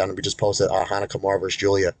just got done and we just posted Hana Kimura versus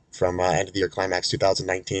Julia from End of the Year Climax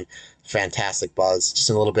 2019. Fantastic buzz. Just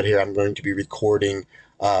in a little bit here, I'm going to be recording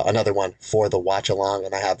another one for the watch along,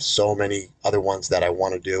 and I have so many other ones that I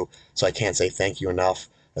want to do, so I can't say thank you enough.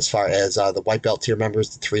 As far as the white belt tier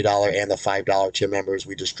members, the $3 and the $5 tier members,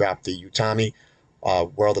 we just dropped the Utami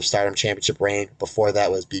World of Stardom Championship reign. Before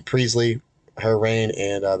that was B. Priestley, her reign,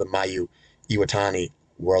 and the Mayu Iwatani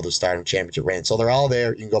World of Stardom Championship reign. So they're all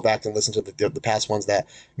there. You can go back and listen to the past ones that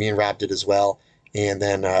me and Rob did as well. And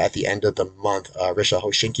then at the end of the month, Risha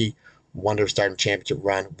Hoshinki Wonder of Stardom Championship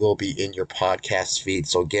run will be in your podcast feed.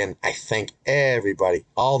 So again, I thank everybody,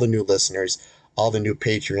 all the new listeners, all the new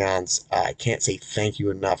Patreons. I can't say thank you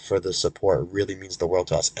enough for the support. It really means the world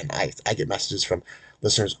to us. And I get messages from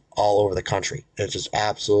listeners all over the country. It just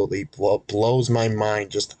absolutely blows my mind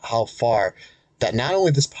just how far that not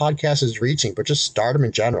only this podcast is reaching, but just Stardom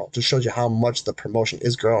in general. Just shows you how much the promotion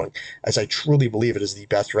is growing, as I truly believe it is the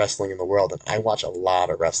best wrestling in the world, and I watch a lot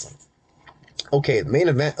of wrestling. Okay, the main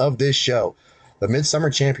event of this show, the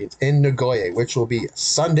MidSummer Champions in Nagoya, which will be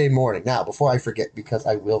Sunday morning. Now, before I forget, because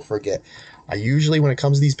I will forget, I usually, when it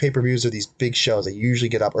comes to these pay-per-views or these big shows, I usually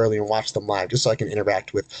get up early and watch them live just so I can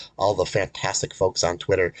interact with all the fantastic folks on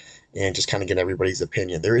Twitter and just kind of get everybody's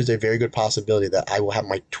opinion. There is a very good possibility that I will have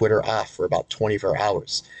my Twitter off for about 24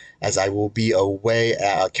 hours, as I will be away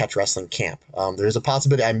at a Catch Wrestling camp. There is a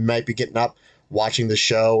possibility I might be getting up, watching the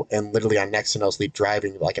show, and literally on next to no sleep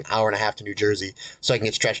driving like an hour and a half to New Jersey so I can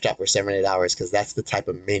get stretched out for 7 or 8 hours, because that's the type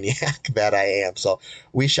of maniac that I am. So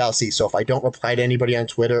we shall see. So if I don't reply to anybody on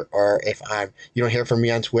Twitter, or if you don't hear from me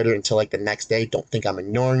on Twitter until like the next day, don't think I'm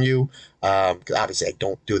ignoring you. Because obviously I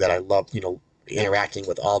don't do that. I love, interacting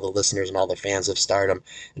with all the listeners and all the fans of Stardom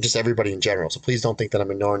and just everybody in general. So please don't think that I'm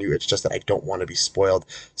ignoring you. It's just that I don't want to be spoiled,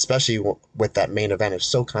 especially with that main event. It's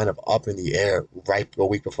so kind of up in the air right a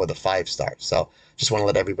week before the 5 starts. So just want to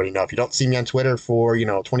let everybody know, if you don't see me on Twitter for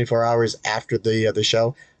 24 hours after the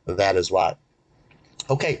show, that is why.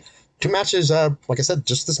 Okay, 2 matches, like I said,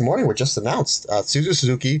 just this morning were just announced. Suzu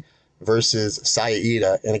Suzuki versus Saya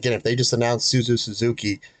Ida. And again, if they just announced Suzu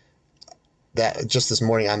Suzuki that just this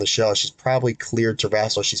morning on the show, she's probably cleared to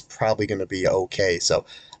wrestle. She's probably going to be okay. So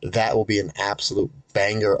that will be an absolute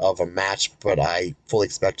banger of a match, but I fully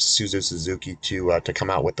expect Suzu Suzuki to come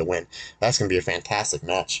out with the win. That's going to be a fantastic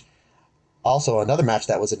match. Also, another match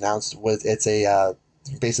that was announced it's a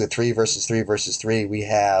basically 3 versus 3 versus 3. We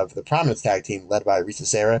have the Prominence Tag Team led by Risa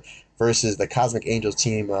Sera versus the Cosmic Angels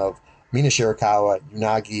team of Mina Shirakawa,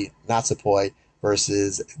 Unagi, Natsupoi,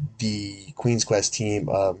 versus the Queen's Quest team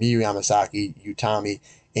of Miyu Yamasaki, Utami,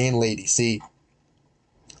 and Lady C.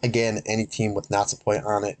 Again, any team with Natsupoi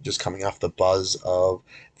on it, just coming off the buzz of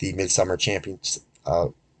the MidSummer Champions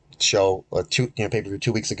show, pay-per-view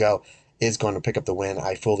 2 weeks ago, is going to pick up the win.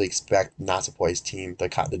 I fully expect Natsupoi's team,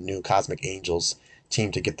 the new Cosmic Angels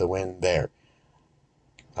team, to get the win there.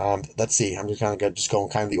 Let's see. I'm just going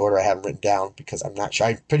kind of the order I have written down, because I'm not sure.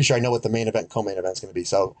 I'm pretty sure I know what the main event and co-main event is going to be.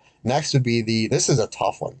 So next would be this is a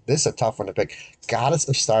tough one. This is a tough one to pick. Goddess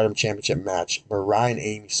of Stardom Championship match. Mirai and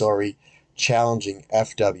Amy Sori challenging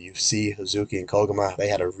FWC, Hazuki and Koguma. They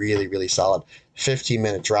had a really, really solid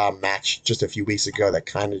 15-minute draw match just a few weeks ago that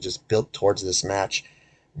kind of just built towards this match.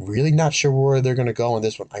 Really not sure where they're going to go in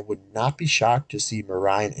this one. I would not be shocked to see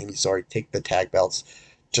Mirai and Amy Sori take the tag belts,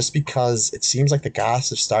 just because it seems like the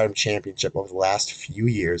Goddess of Stardom Championship over the last few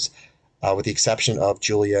years, with the exception of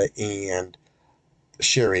Julia and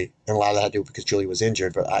Shuri, and a lot of that had to do because Julia was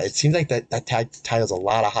injured, but it seems like that tag title's a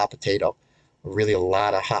lot of hot potato, really a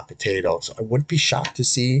lot of hot potato. So I wouldn't be shocked to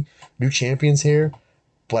see new champions here,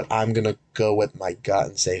 but I'm going to go with my gut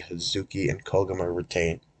and say Hazuki and Koguma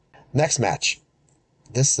retain. Next match.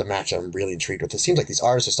 This is a match I'm really intrigued with. It seems like these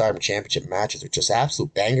Artists of Stardom Championship matches are just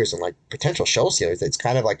absolute bangers and like potential show series. It's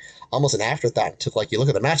kind of like almost an afterthought until like you look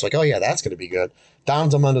at the match like, oh yeah, that's going to be good. Don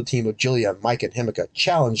Delmundo team of Julia, Mike, and Himika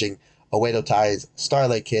challenging Oedo Tai's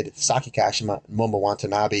Starlight Kid, Saki Kashima, and Momo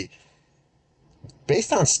Watanabe.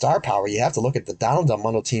 Based on star power, you have to look at the Don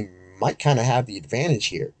Delmundo team might kind of have the advantage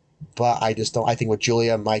here. But I just don't. I think with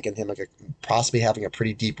Julia, Mike, and Himika possibly having a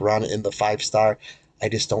pretty deep run in the 5-star, I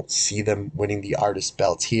just don't see them winning the artist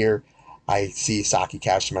belts here. I see Saki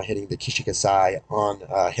Kashima hitting the Kishikasai on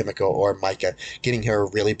Himiko or Micah, getting her a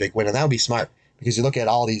really big win. And that would be smart, because you look at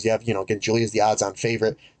all these, you have, again, Julia's the odds-on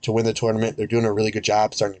favorite to win the tournament. They're doing a really good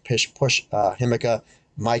job starting to push Himika.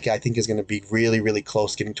 Micah, I think, is going to be really, really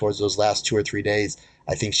close getting towards those last 2 or 3 days.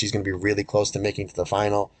 I think she's going to be really close to making it to the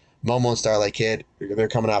final. Momo and Starlight Kid, they're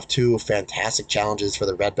coming off 2 fantastic challenges for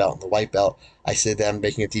the red belt and the white belt. I see them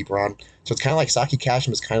making a deep run. So it's kind of like Saki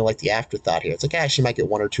Kashima is kind of like the afterthought here. It's like, she might get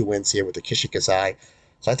 1 or 2 wins here with the Kishikasai.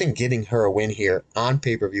 So I think getting her a win here on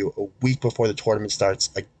pay-per-view a week before the tournament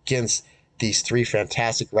starts against these 3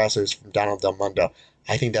 fantastic wrestlers from Donald Del Mundo,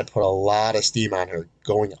 I think that put a lot of steam on her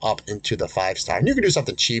going up into the 5-star. And you can do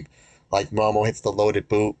something cheap, like Momo hits the loaded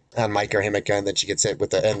boot on Mike or Himika, and then she gets hit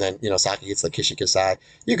with and then, Saki gets the Kishikasai.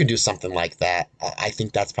 You can do something like that. I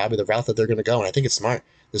think that's probably the route that they're going to go, and I think it's smart.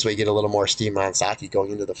 This way you get a little more steam on Saki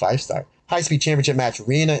going into the 5-star. High-speed championship match,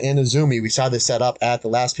 Rina and Azumi. We saw this set up at the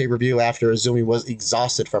last pay-per-view after Azumi was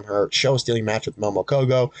exhausted from her show-stealing match with Momo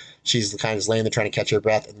Kogo. She's kind of laying there trying to catch her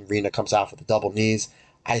breath, and Rina comes out with the double knees.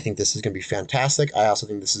 I think this is going to be fantastic. I also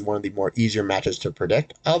think this is one of the more easier matches to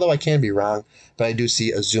predict, although I can be wrong. But I do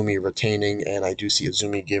see Azumi retaining, and I do see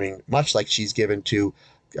Azumi giving, much like she's given to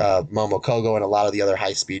Momo Kogo and a lot of the other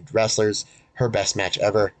high-speed wrestlers, her best match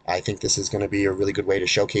ever. I think this is going to be a really good way to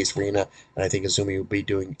showcase Rina, and I think Azumi will be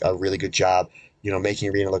doing a really good job,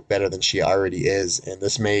 making Rina look better than she already is. And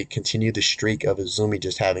this may continue the streak of Azumi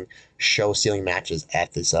just having show-stealing matches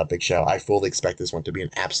at this big show. I fully expect this one to be an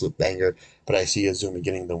absolute banger, but I see Azumi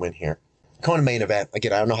getting the win here. Co-main event.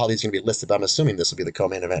 Again, I don't know how these are going to be listed, but I'm assuming this will be the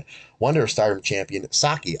co-main event. Wonder Stardom champion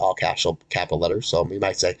Saki, all capital letters, so we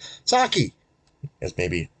might say Saki, as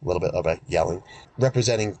maybe a little bit of a yelling,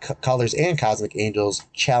 representing Colors and Cosmic Angels,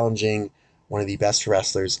 challenging one of the best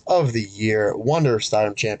wrestlers of the year, Wonder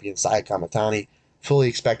Stardom champion Saya Kamatani. Fully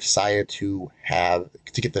expect Saya to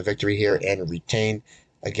get the victory here and retain.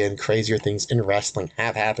 Again, crazier things in wrestling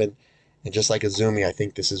have happened. And just like Azumi, I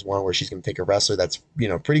think this is one where she's going to take a wrestler that's,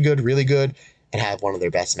 pretty good, really good, and have one of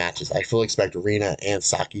their best matches. I fully expect Rina and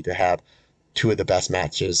Saki to have two of the best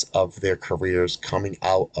matches of their careers coming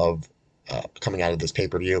out of this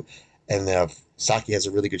pay-per-view. And if Saki has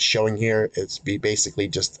a really good showing here, it's basically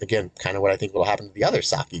just, again, kind of what I think will happen to the other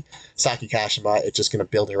Saki Kashima. It's just going to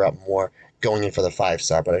build her up more going in for the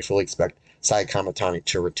 5-star, but I fully expect Saya Kamatani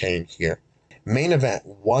to retain here. Main event,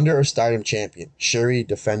 Wonder of Stardom champion, Shuri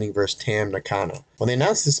defending versus Tam Nakano. When they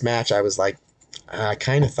announced this match, I was like, I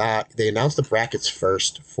kind of thought they announced the brackets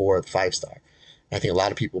first for the 5-star. I think a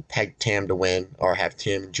lot of people pegged Tam to win or have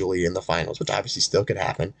Tam and Julia in the finals, which obviously still could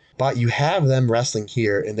happen. But you have them wrestling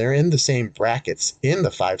here, and they're in the same brackets in the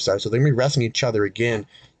 5-star, so they're going to be wrestling each other again,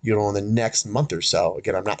 in the next month or so.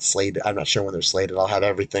 Again, I'm not sure when they're slated. I'll have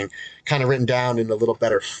everything kind of written down in a little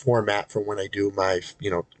better format for when I do my,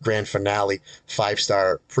 grand finale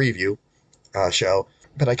 5-star preview show.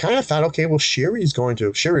 But I kind of thought, okay, well, Shuri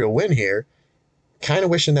will win here. Kind of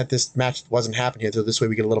wishing that this match wasn't happening here, so this way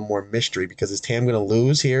we get a little more mystery, because is Tam going to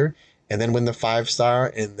lose here and then win the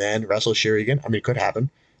 5-star and then wrestle Shuri again? I mean, it could happen.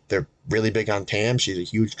 They're really big on Tam. She's a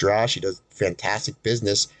huge draw. She does fantastic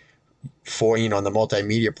business for, on the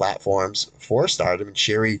multimedia platforms for Stardom, and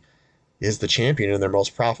Shuri is the champion in their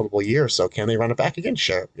most profitable year. So can they run it back again?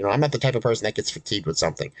 Sure. I'm not the type of person that gets fatigued with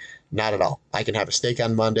something. Not at all. I can have a steak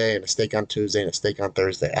on Monday and a steak on Tuesday and a steak on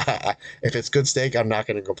Thursday. If it's good steak, I'm not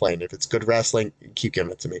going to complain. If it's good wrestling, keep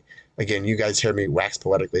giving it to me. Again, you guys hear me wax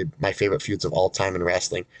poetically. My favorite feuds of all time in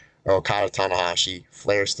wrestling are Okada Tanahashi,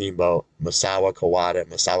 Flair Steamboat, Masawa Kawada,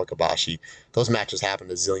 Masawa Kobashi. Those matches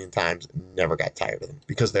happened a zillion times and never got tired of them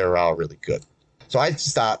because they were all really good. So I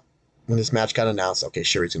just thought, when this match got announced, okay,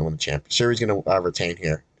 Shuri's going to win the champ. Shuri's going to retain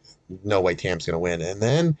here. No way Tam's going to win. And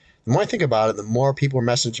then the more I think about it, the more people were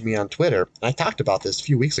messaging me on Twitter, and I talked about this a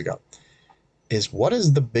few weeks ago, is what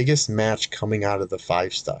is the biggest match coming out of the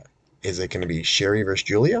 5-star? Is it going to be Shuri versus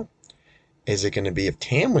Julia? Is it going to be, if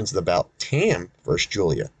Tam wins the belt, Tam versus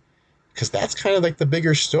Julia? Because that's kind of like the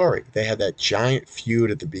bigger story. They had that giant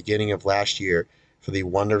feud at the beginning of last year for the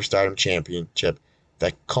Wonder of Stardom Championship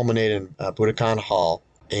that culminated in Budokan Hall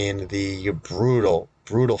in the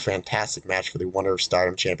brutal, fantastic match for the Wonder of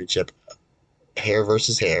Stardom Championship, hair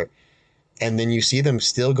versus hair. And then you see them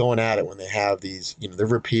still going at it when they have these, they're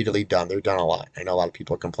repeatedly done. They're done a lot. I know a lot of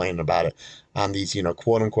people are complaining about it on these,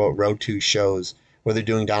 quote unquote, Road to shows where they're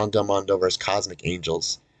doing Donald Del Mundo versus Cosmic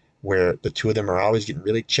Angels, where the two of them are always getting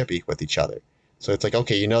really chippy with each other. So it's like,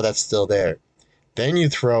 okay, that's still there. Then you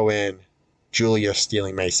throw in Julia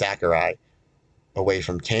stealing Mai Sakurai away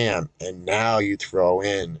from Tam, and now you throw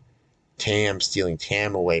in Tam stealing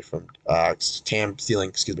Natsupoi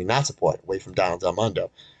away from Donald Del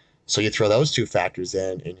Mundo. So you throw those two factors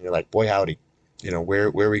in, and you're like, boy, howdy, where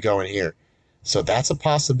are we going here? So that's a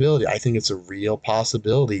possibility. I think it's a real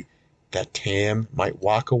possibility that Tam might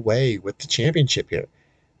walk away with the championship here.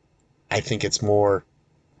 I think it's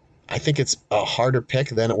a harder pick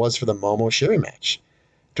than it was for the Momo Shuri match.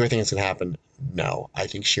 Do I think it's going to happen? No. I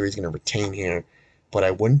think Shuri's going to retain here. But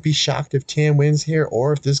I wouldn't be shocked if Tam wins here,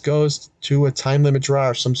 or if this goes to a time limit draw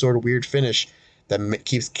or some sort of weird finish that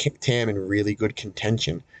keeps Tam in really good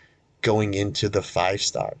contention going into the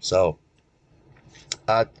 5-star. So,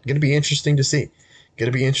 going to be interesting to see.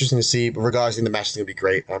 But regardless, I think the match is going to be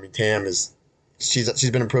great. I mean, Tam she's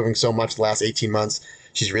been improving so much the last 18 months.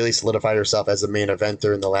 She's really solidified herself as a main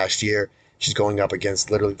eventer in the last year. She's going up against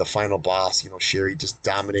literally the final boss, Shuri, just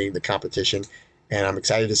dominating the competition. And I'm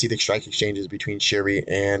excited to see the strike exchanges between Shuri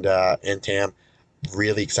and Tam.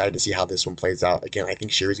 Really excited to see how this one plays out. Again, I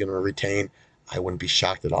think Shuri's going to retain. I wouldn't be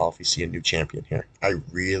shocked at all if we see a new champion here. I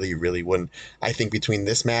really, really wouldn't. I think between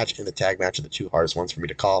this match and the tag match are the two hardest ones for me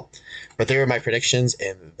to call. But there are my predictions,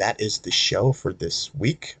 and that is the show for this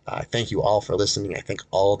week. Thank you all for listening. I thank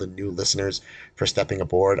all the new listeners for stepping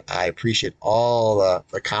aboard. I appreciate all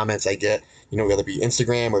the comments I get, whether it be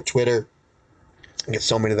Instagram or Twitter. I get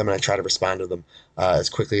so many of them, and I try to respond to them as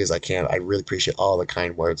quickly as I can. I really appreciate all the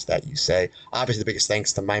kind words that you say. Obviously, the biggest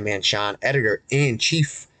thanks to my man Sean,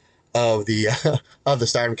 editor-in-chief of the of the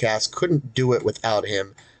Stardom Cast. Couldn't do it without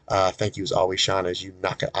him. Thank you as always, Sean, as you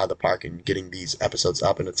knock it out of the park and getting these episodes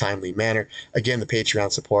up in a timely manner. Again, the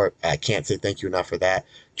Patreon support, I can't say thank you enough for that.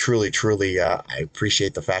 Truly, truly, I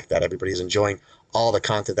appreciate the fact that everybody's enjoying all the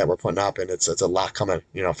content that we're putting up, and it's a lot coming,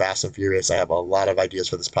 fast and furious. I have a lot of ideas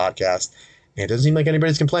for this podcast, and it doesn't seem like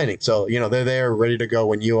anybody's complaining. So, they're there, ready to go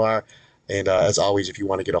when you are. And as always, if you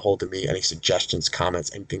want to get a hold of me, any suggestions,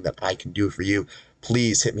 comments, anything that I can do for you,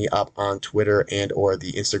 please hit me up on Twitter and or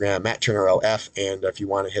the Instagram, Matt Turner OF. And if you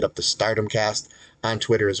want to hit up the Stardom Cast on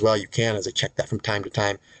Twitter as well, you can, as I check that from time to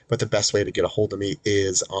time. But the best way to get a hold of me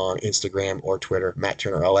is on Instagram or Twitter, Matt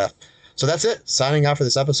Turner OF. So that's it. Signing off for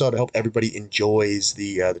this episode. I hope everybody enjoys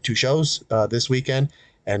the two shows this weekend.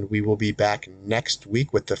 And we will be back next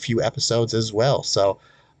week with a few episodes as well. So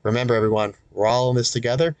remember, everyone, we're all in this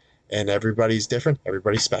together, and everybody's different.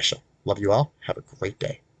 Everybody's special. Love you all. Have a great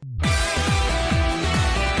day.